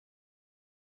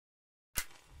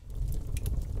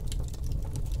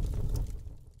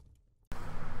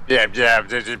You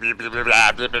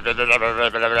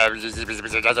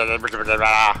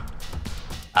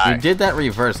did that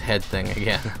reverse head thing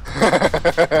again.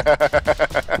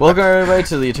 Welcome everybody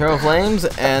to the Eternal Flames,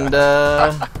 and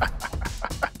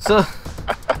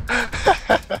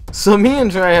so me and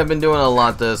Trey have been doing a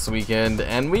lot this weekend,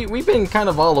 and we've been kind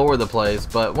of all over the place.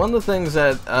 But one of the things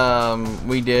that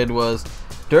we did was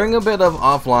during a bit of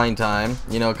offline time,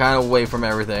 you know, kind of away from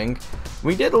everything,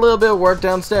 we did a little bit of work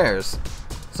downstairs.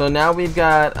 So now we've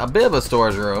got a bit of a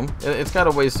storage room. It's got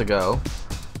a ways to go,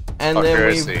 and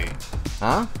then we.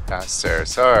 Huh?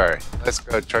 Downstairs. Alright, let's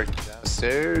go check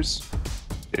downstairs.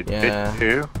 Yeah.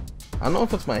 I don't know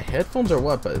if it's my headphones or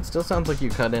what, but it still sounds like you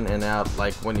cut in and out,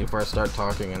 like when you first start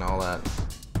talking and all that.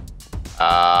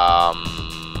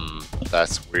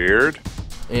 That's weird.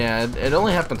 Yeah, it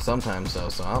only happens sometimes though,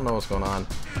 so I don't know what's going on.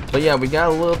 But yeah, we got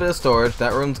a little bit of storage.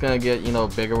 That room's gonna get, you know,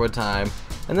 bigger with time.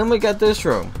 And then we got this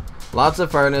room. Lots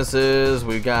of furnaces.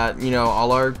 We got, you know,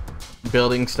 all our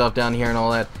building stuff down here and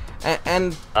all that.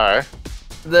 And alright.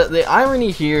 The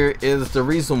irony here is the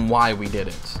reason why we did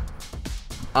it.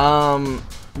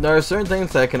 There are certain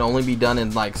things that can only be done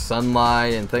in like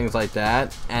sunlight and things like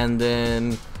that, and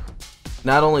then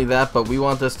not only that, but we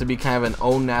want this to be kind of an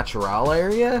au natural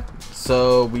area,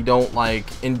 so we don't like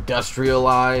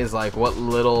industrialize like what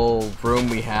little room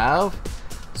we have.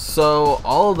 So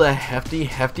all the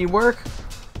hefty work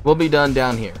will be done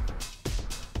down here.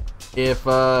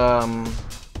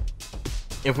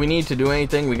 If we need to do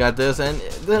anything, we got this, and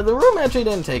the room actually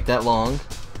didn't take that long.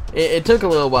 It took a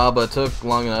little while, but it took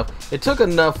long enough. It took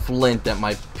enough flint that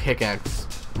my pickaxe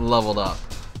leveled up.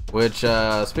 Which,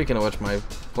 speaking of which, my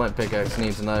flint pickaxe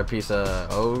needs another piece of...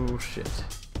 Oh, shit.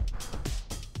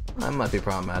 That might be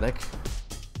problematic.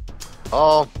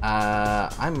 Oh.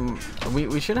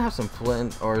 We should have some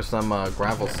flint or some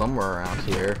gravel somewhere around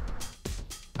here.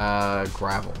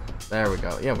 Gravel. There we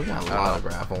go. Yeah, we got a lot of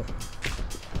gravel.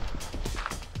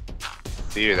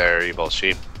 See you there, evil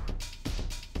sheep.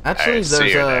 Actually,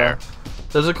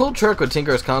 there's a cool trick with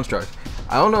Tinker's Construct.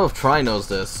 I don't know if Try knows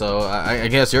this, so I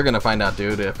guess you're gonna find out,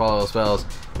 dude, if all else fails.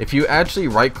 If you actually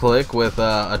right-click with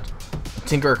a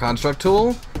Tinker Construct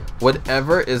tool,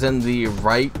 whatever is in the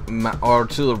right or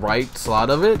to the right slot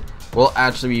of it will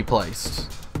actually be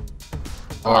placed.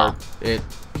 Or it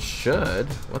should.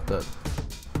 What the?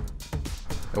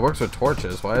 It works with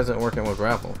torches. Why isn't it working with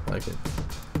gravel? Like it.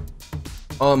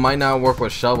 Oh, it might not work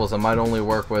with shovels. It might only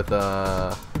work with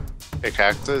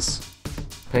pickaxes.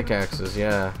 Pickaxes,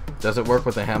 yeah. Does it work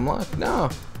with a hemlock? No.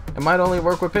 It might only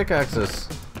work with pickaxes.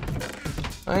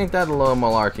 Ain't that a little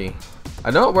malarkey? I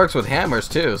know it works with hammers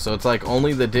too, so it's like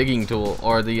only the digging tool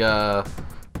or the I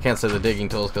can't say the digging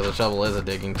tools because the shovel is a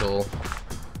digging tool.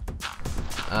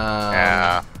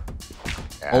 Yeah.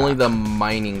 Only the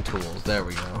mining tools. There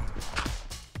we go.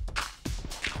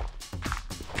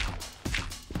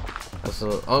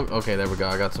 Oh, okay, there we go.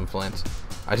 I got some flint.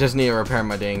 I just need to repair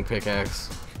my dang pickaxe.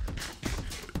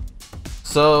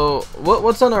 So,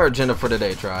 what's on our agenda for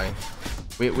today, Try?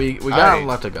 We got a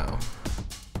lot to go.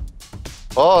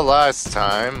 Well, last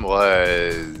time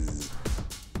was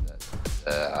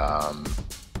it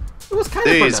was kind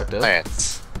of productive.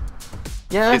 Plants.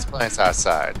 Yeah. These plants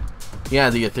outside. Yeah,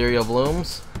 the ethereal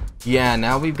blooms. Yeah,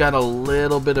 now we've got a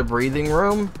little bit of breathing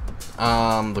room.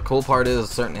 The cool part is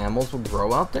certain animals will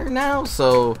grow out there now,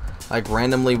 so like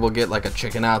randomly we'll get like a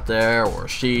chicken out there or a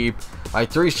sheep. Like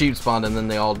 3 sheep spawned and then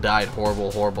they all died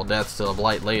horrible deaths to the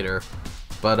blight later.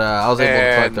 But I was able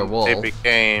to collect their wool. It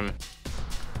became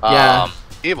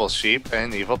evil sheep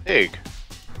and evil pig.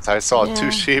 So I saw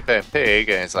 2 sheep and pig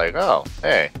and it's like, oh,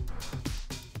 hey.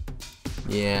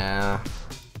 Yeah.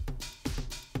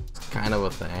 It's kind of a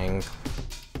thing.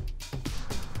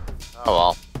 Oh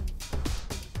well.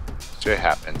 Shit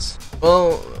happens.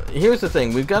 Well, here's the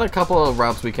thing. We've got a couple of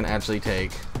routes we can actually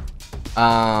take.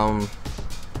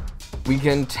 We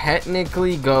can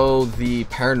technically go the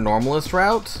paranormalist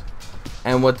route,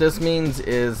 and what this means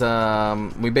is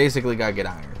we basically gotta get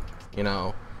iron. You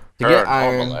know, to get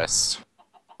iron. Paranormalist.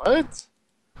 What?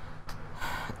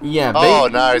 Yeah. Oh,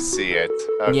 now I see it.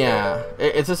 Okay. Yeah,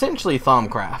 it's essentially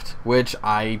Thaumcraft, which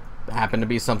I happen to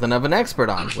be something of an expert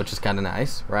on, which is kind of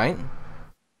nice, right?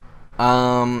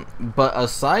 But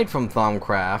aside from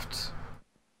Thaumcraft,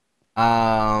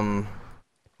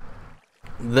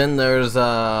 then there's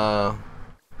a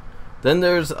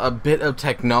bit of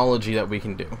technology that we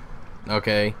can do.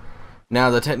 Okay, now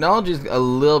the technology is a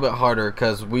little bit harder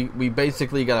because we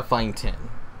basically gotta find tin.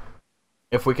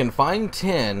 If we can find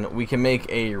tin, we can make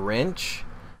a wrench,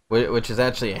 which is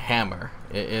actually a hammer.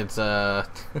 It's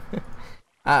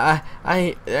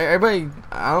everybody,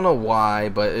 I don't know why,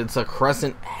 but it's a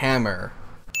crescent hammer.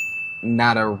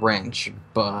 not a wrench,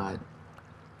 but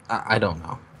I don't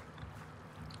know.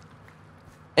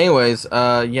 Anyways,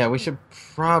 yeah, we should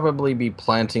probably be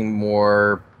planting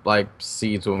more, like,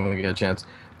 seeds when we get a chance.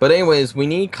 But anyways, we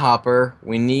need copper,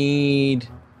 we need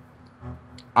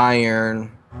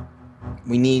iron,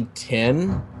 we need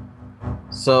tin.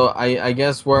 So I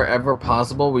guess wherever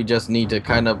possible, we just need to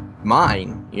kind of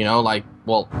mine, you know, like,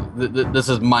 well, this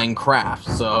is MineCraft,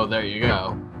 so there you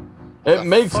go. It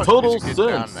makes total sense.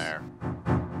 Down there?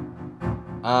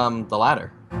 The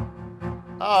ladder.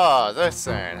 Oh, this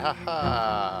thing. Ha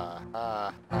ha.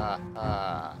 Ha ha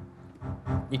ha.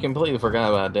 You completely forgot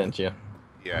about it, didn't you?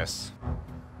 Yes.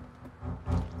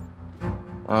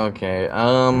 Okay,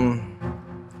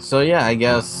 so yeah, I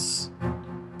guess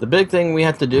the big thing we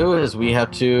have to do is we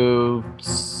have to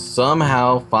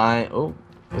somehow find... Oh,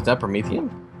 is that Promethium?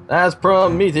 That's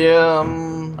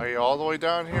Promethium! Are you all the way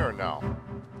down here or no?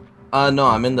 No,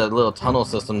 I'm in the little tunnel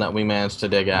system that we managed to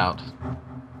dig out.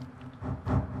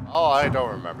 Oh, I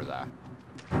don't remember that.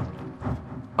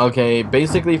 Okay,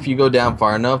 basically if you go down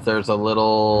far enough, there's a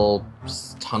little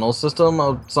tunnel system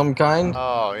of some kind.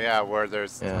 Oh, yeah, where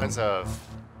there's tons of...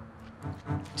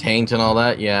 taint and all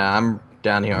that. Yeah, I'm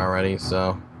down here already,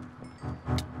 so...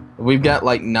 We've got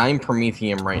like 9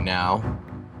 Promethium right now.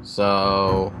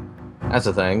 So... that's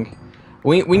a thing.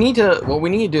 We need to... What we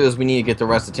need to do is we need to get the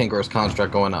rest of Tinker's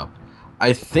construct going up.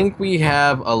 I think we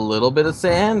have a little bit of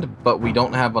sand, but we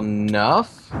don't have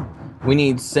enough. We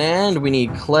need sand, we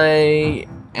need clay,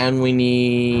 and we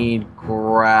need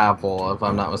gravel, if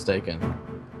I'm not mistaken.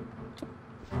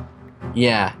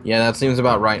 Yeah, that seems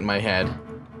about right in my head.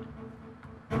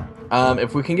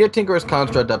 If we can get Tinker's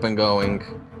construct up and going,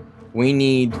 we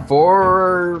need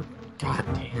 4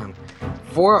 iron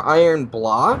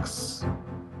blocks.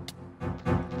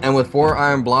 And with 4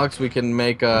 iron blocks, we can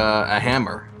make a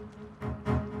hammer.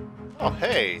 Oh,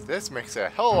 hey, this makes it a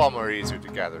hell of a lot more easier to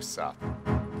gather stuff.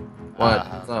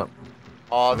 What's up?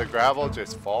 Oh, the gravel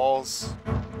just falls.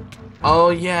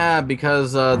 Oh, yeah,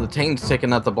 because the taint's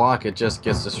taking out the block, it just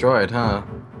gets destroyed, huh?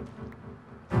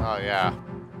 Oh, yeah.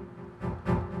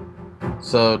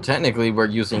 So, technically, we're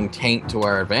using taint to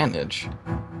our advantage.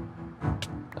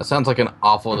 That sounds like an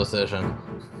awful decision.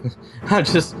 I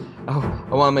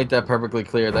want to make that perfectly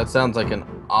clear. That sounds like an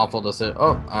awful decision.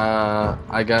 Oh,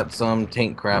 I got some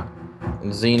taint crap.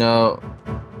 Xeno.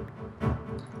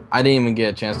 I didn't even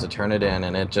get a chance to turn it in,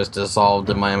 and it just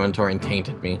dissolved in my inventory and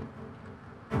tainted me.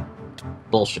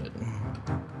 Bullshit.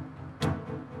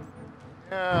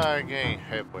 Yeah, I'm getting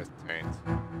hit with taint.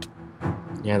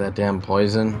 Yeah, that damn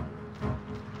poison.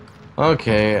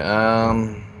 Okay,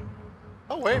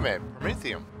 Oh, wait a minute.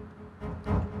 Promethium.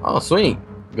 Oh, sweet.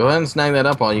 Go ahead and snag that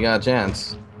up while you got a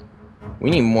chance. We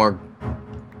need more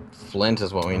flint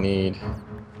is what we need.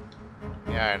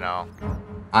 Yeah, I know.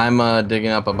 I'm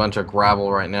digging up a bunch of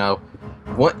gravel right now.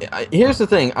 Here's the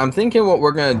thing. I'm thinking what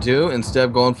we're going to do instead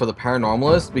of going for the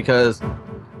paranormalist, because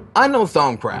I know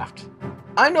Thaumcraft.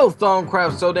 I know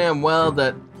Thaumcraft so damn well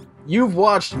that you've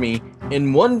watched me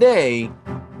in one day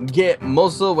get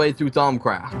most of the way through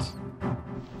Thaumcraft.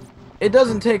 It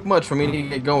doesn't take much for me to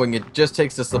get going. It just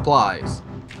takes the supplies.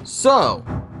 So,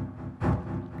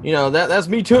 you know, that's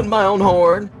me tooting my own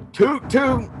horn. Toot,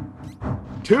 toot.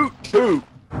 Toot, toot.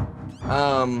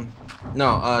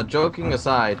 No, joking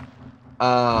aside,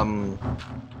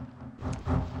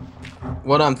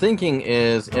 what I'm thinking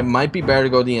is it might be better to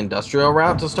go the industrial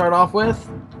route to start off with.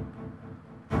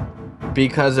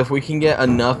 Because if we can get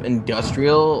enough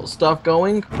industrial stuff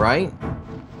going, right?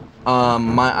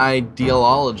 My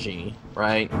ideology,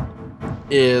 right,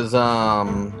 is,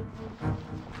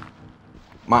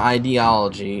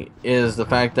 the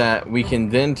fact that we can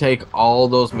then take all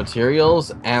those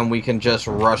materials and we can just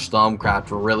rush Thaumcraft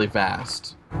really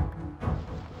fast.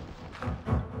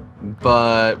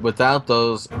 But without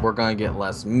those, we're going to get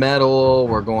less metal,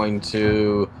 we're going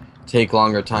to take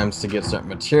longer times to get certain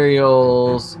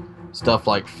materials, stuff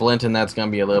like flint, and that's going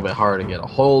to be a little bit harder to get a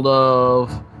hold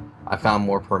of. I found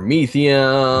more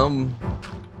Promethium,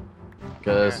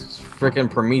 because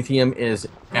frickin' Promethium is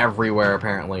everywhere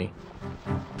apparently.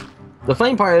 The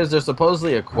funny part is there's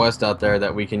supposedly a quest out there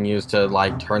that we can use to,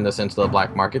 like, turn this into the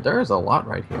black market. There is a lot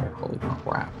right here. Holy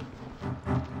crap.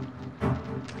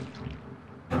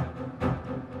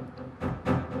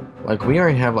 Like, we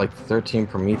already have, like, 13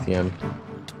 Promethium.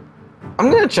 I'm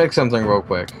gonna check something real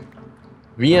quick.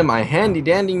 Via my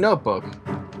handy-dandy notebook.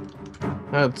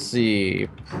 Let's see.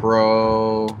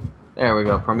 There we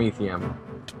go, Promethium.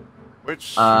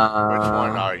 Which one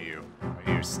are you?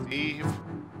 Are you Steve?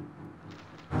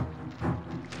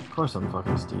 Of course I'm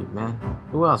fucking Steve, man.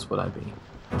 Who else would I be?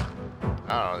 I don't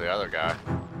know, the other guy.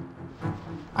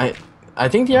 I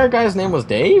think the other guy's name was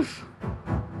Dave?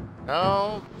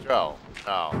 No, Joe.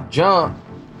 No. Joe.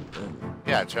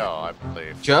 Yeah, Joe, I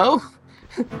believe. Joe?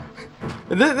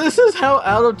 This is how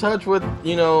out of touch with,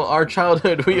 you know, our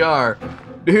childhood we are.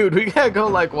 Dude, we gotta go,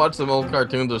 like, watch some old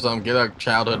cartoons or something, get our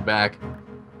childhood back.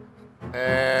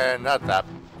 Not that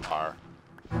far.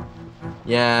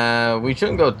 Yeah, we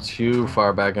shouldn't go too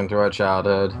far back into our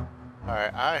childhood.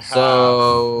 Alright,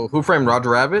 So, Who Framed Roger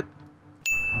Rabbit?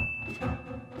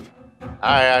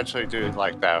 I actually do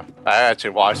like that. I actually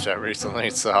watched that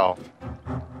recently, so...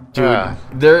 Dude,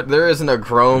 there isn't a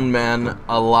grown man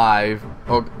alive.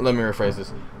 Oh, let me rephrase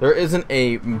this. There isn't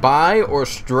a bi or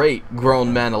straight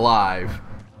grown man alive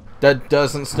that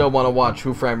doesn't still want to watch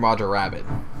Who Framed Roger Rabbit.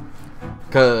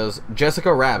 Cause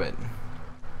Jessica Rabbit.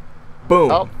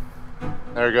 Boom. Oh,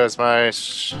 there goes my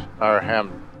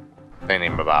ham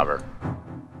thingy-mabobber.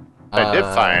 I did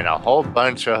find a whole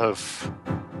bunch of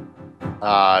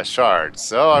shards,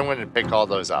 so I'm going to pick all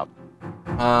those up.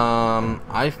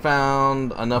 I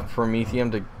found enough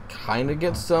promethium to kind of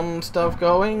get some stuff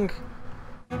going.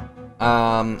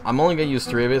 I'm only gonna use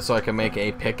 3 of it so I can make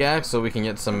a pickaxe so we can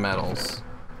get some metals.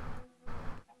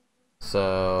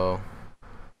 So,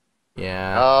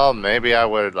 yeah. Oh, maybe I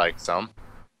would like some.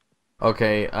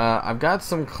 Okay, I've got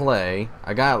some clay.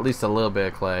 I got at least a little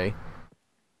bit of clay.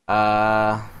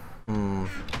 I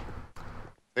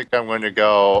think I'm going to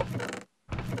go...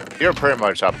 You're pretty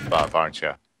much up above, aren't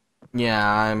you? Yeah,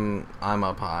 I'm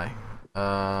up high.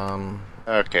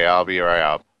 Okay, I'll be right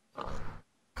up.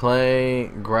 Clay,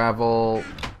 gravel,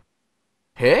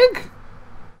 pig?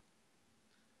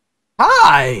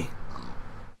 Hi!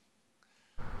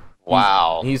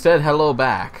 Wow. He said hello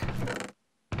back.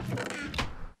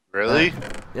 Really?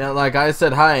 Yeah, like I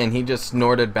said hi and he just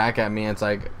snorted back at me and it's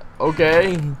like,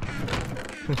 okay.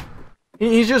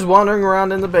 He's just wandering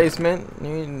around in the basement.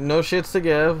 No shits to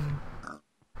give.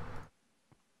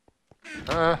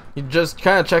 He's just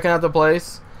kind of checking out the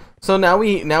place. So now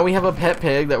we have a pet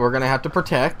pig that we're gonna have to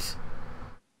protect.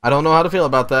 I don't know how to feel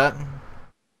about that.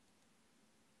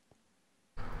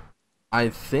 I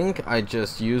think I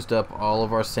just used up all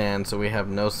of our sand, so we have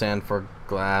no sand for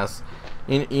glass.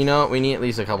 You know what? We need at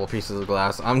least a couple pieces of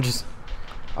glass. I'm just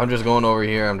going over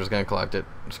here. I'm just gonna collect it.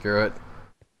 Screw it.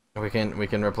 We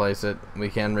can replace it. We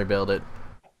can rebuild it.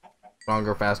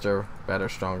 Stronger, faster, better,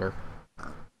 stronger.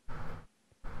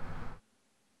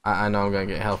 I know I'm gonna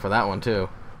get hell for that one too.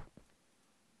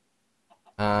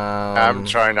 I'm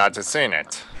trying not to sing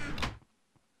it.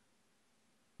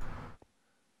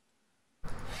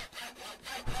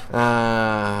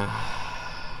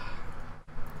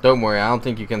 Don't worry, I don't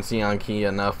think you can see on key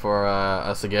enough for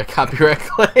us to get copyright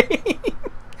claim.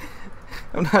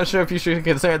 I'm not sure if you should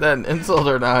consider that an insult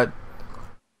or not.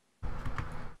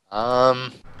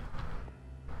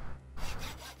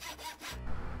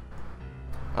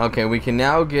 Okay, we can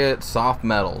now get soft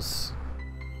metals.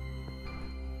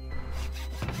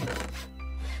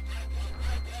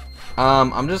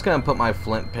 I'm just gonna put my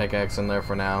flint pickaxe in there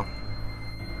for now.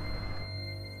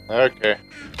 Okay.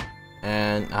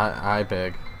 And hi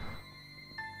pig.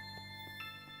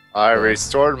 I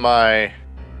restored my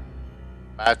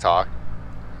mattock.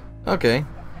 Okay.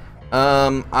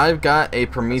 I've got a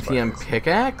promethium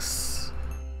pickaxe.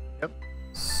 Yep.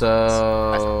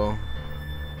 So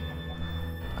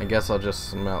I guess I'll just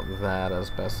smelt that as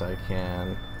best I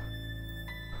can.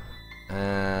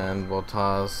 And we'll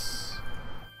toss.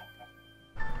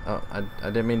 Oh, I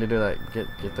didn't mean to do that.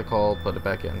 Get the coal, put it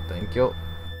back in. Thank you.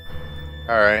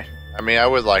 Alright. I mean, I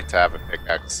would like to have a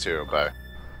pickaxe too, but...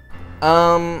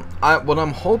 what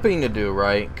I'm hoping to do,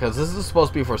 right, because this is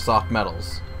supposed to be for soft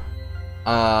metals.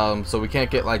 So we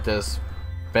can't get, like, this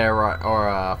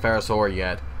ferrous ore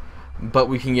yet. But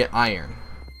we can get iron.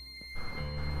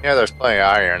 Yeah, there's plenty of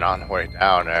iron on the way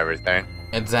down and everything.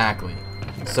 Exactly.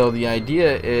 So the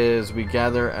idea is we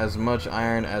gather as much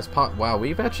iron as Wow,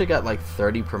 we've actually got, like,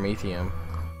 30 promethium.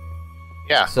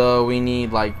 Yeah. So we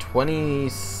need like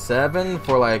 27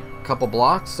 for like a couple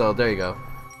blocks. So there you go.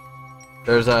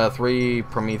 There's 3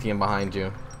 promethium behind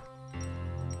you.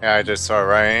 Yeah, I just saw it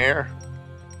right here.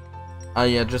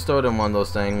 Yeah, just throw it in one of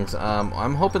those things.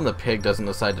 I'm hoping the pig doesn't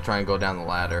decide to try and go down the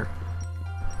ladder.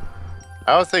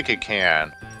 I don't think it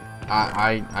can.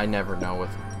 I never know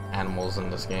with animals in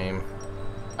this game.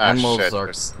 Animals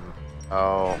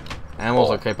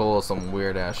are capable of some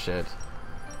weird ass shit.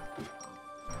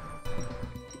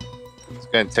 It's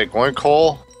gonna take 1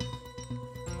 coal.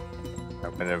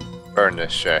 I'm gonna burn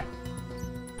this shit.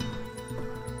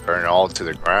 Burn it all to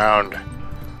the ground.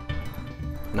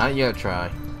 Not yet, try.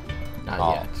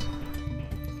 Not yet.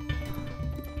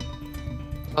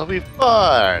 It'll be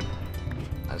fun.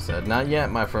 I said not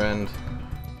yet, my friend.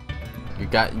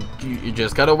 You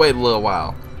just gotta wait a little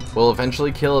while. We'll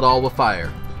eventually kill it all with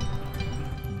fire.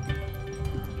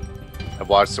 And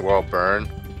watch the world burn.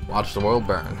 Watch the world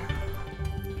burn.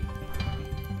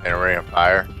 In a ring of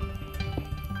fire.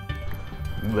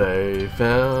 They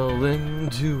fell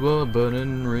into a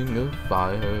burning ring of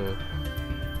fire.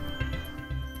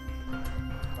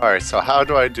 Alright, so how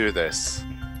do I do this?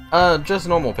 Just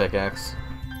normal pickaxe.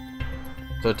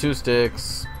 So 2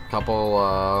 sticks, couple,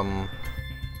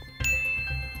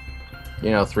 you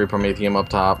know, 3 promethium up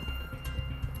top.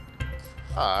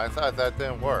 I thought that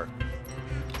didn't work.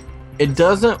 It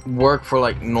doesn't work for,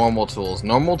 like, normal tools.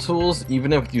 Normal tools,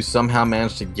 even if you somehow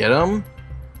manage to get them,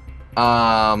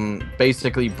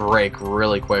 basically break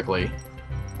really quickly.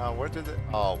 Where did it...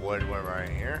 Oh, wood went right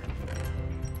here.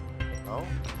 Oh?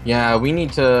 Yeah, we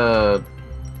need to...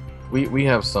 We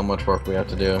have so much work we have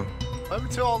to do. What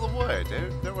happened to all the wood?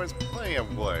 There was plenty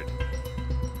of wood.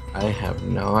 I have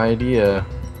no idea.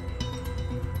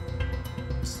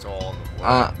 Stole the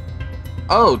wood.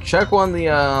 Oh, check one of the,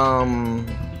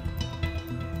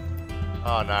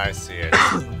 Oh, no, I see it.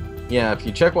 Yeah, if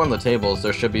you check one of the tables,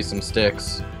 there should be some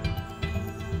sticks.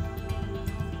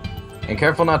 And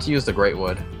careful not to use the great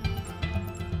wood.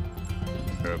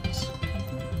 Oops.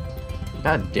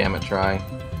 God damn it, try.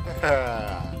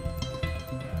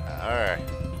 Alright.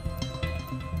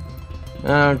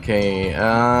 Okay,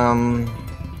 I've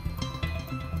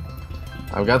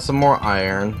got some more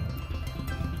iron.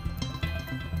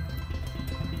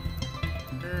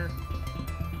 Here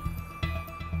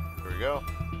we go.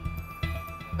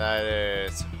 That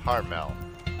is hard metal.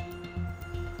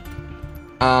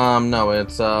 No,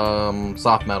 it's,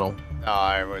 soft metal. No,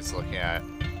 I was looking at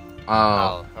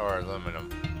Oh. or aluminum.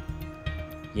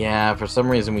 Yeah, for some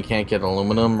reason we can't get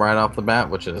aluminum right off the bat,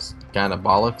 which is kind of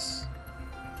bollocks.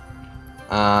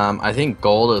 I think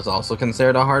gold is also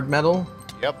considered a hard metal.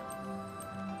 Yep.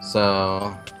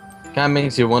 So, kind of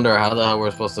makes you wonder how the hell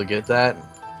we're supposed to get that.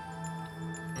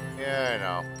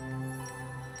 Yeah,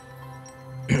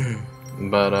 I know.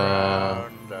 But,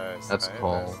 that's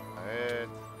cool.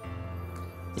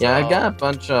 Yeah, I got a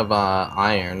bunch of,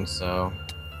 iron, so...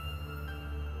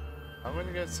 I'm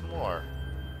gonna get some more.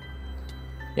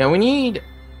 Yeah, we need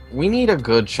a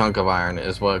good chunk of iron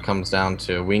is what it comes down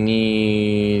to. We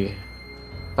need...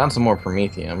 Found some more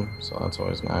promethium, so that's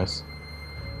always nice.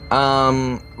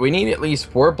 We need at least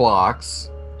 4 blocks.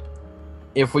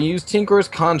 If we use Tinker's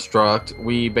Construct,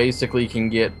 we basically can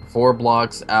get 4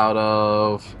 blocks out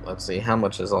of... Let's see, how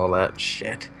much is all that?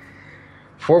 Shit.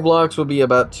 4 blocks would be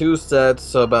about 2 sets,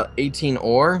 so about 18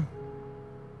 ore.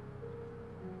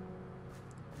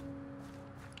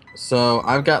 So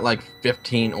I've got like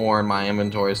 15 ore in my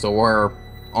inventory, so we're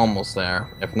almost there.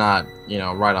 If not, you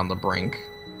know, right on the brink.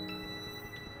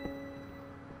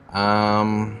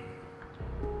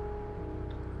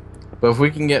 But if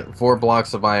we can get 4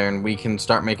 blocks of iron, we can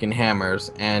start making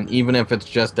hammers. And even if it's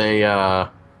just a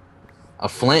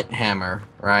flint hammer,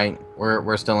 right?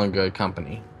 We're still in good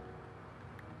company.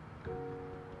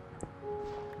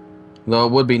 Though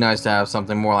it would be nice to have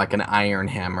something more like an iron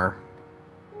hammer.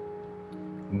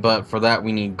 But for that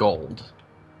we need gold.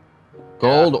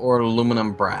 Gold or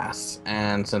aluminum brass.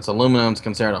 And since aluminum is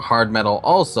considered a hard metal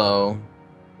also...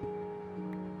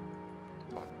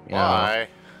 Why?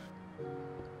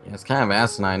 Yeah, it's kind of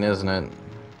asinine, isn't it?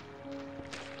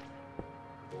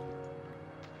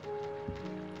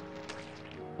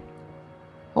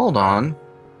 Hold on.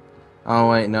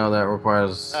 Oh wait, no, that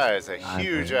requires... That is a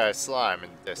huge ass slime in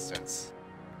the distance.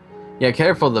 Yeah,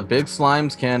 careful, the big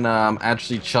slimes can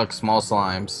actually chuck small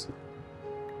slimes.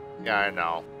 Yeah, I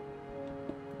know.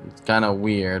 It's kind of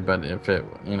weird, but if it,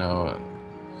 you know...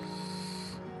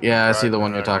 Yeah, I see the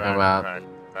one you're talking about.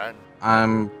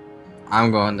 I'm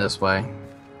going this way.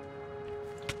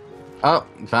 Oh,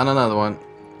 found another one.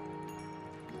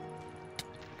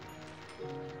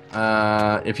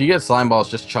 If you get slime balls,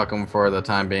 just chuck them for the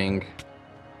time being.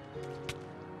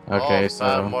 Okay,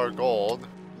 so... more gold.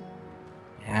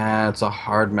 Yeah, it's a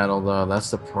hard metal though.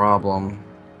 That's the problem.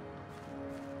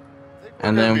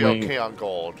 And then we okay on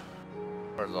gold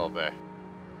for a little bit.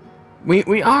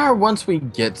 We are once we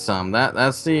get some.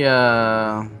 That's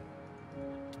the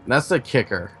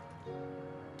kicker.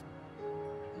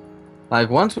 Like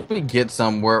once we get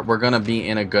some, we're gonna be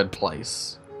in a good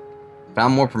place.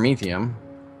 Found more promethium.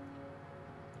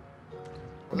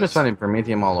 We're just finding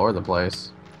promethium all over the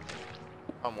place.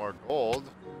 Found more gold.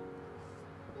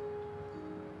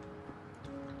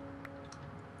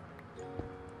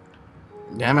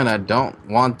 Damn it, I don't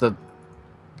want the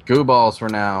goo balls for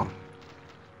now.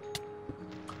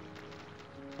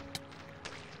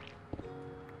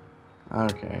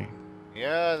 Okay.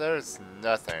 Yeah, there's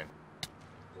nothing.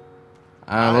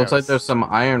 Looks like there's some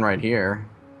iron right here.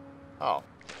 Oh.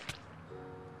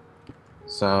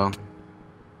 So.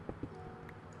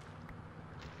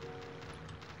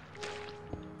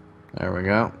 There we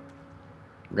go.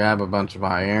 Grab a bunch of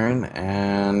iron,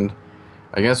 and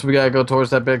I guess we gotta go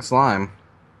towards that big slime.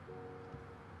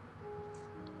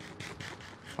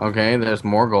 Okay, there's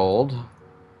more gold.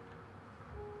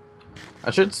 I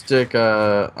should stick,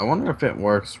 I wonder if it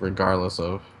works regardless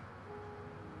of...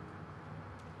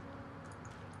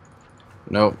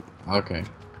 Nope. Okay.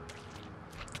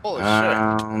 Holy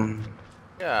shit.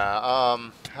 Yeah,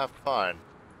 have fun.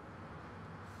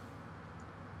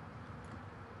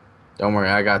 Don't worry,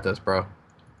 I got this, bro.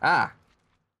 Ah!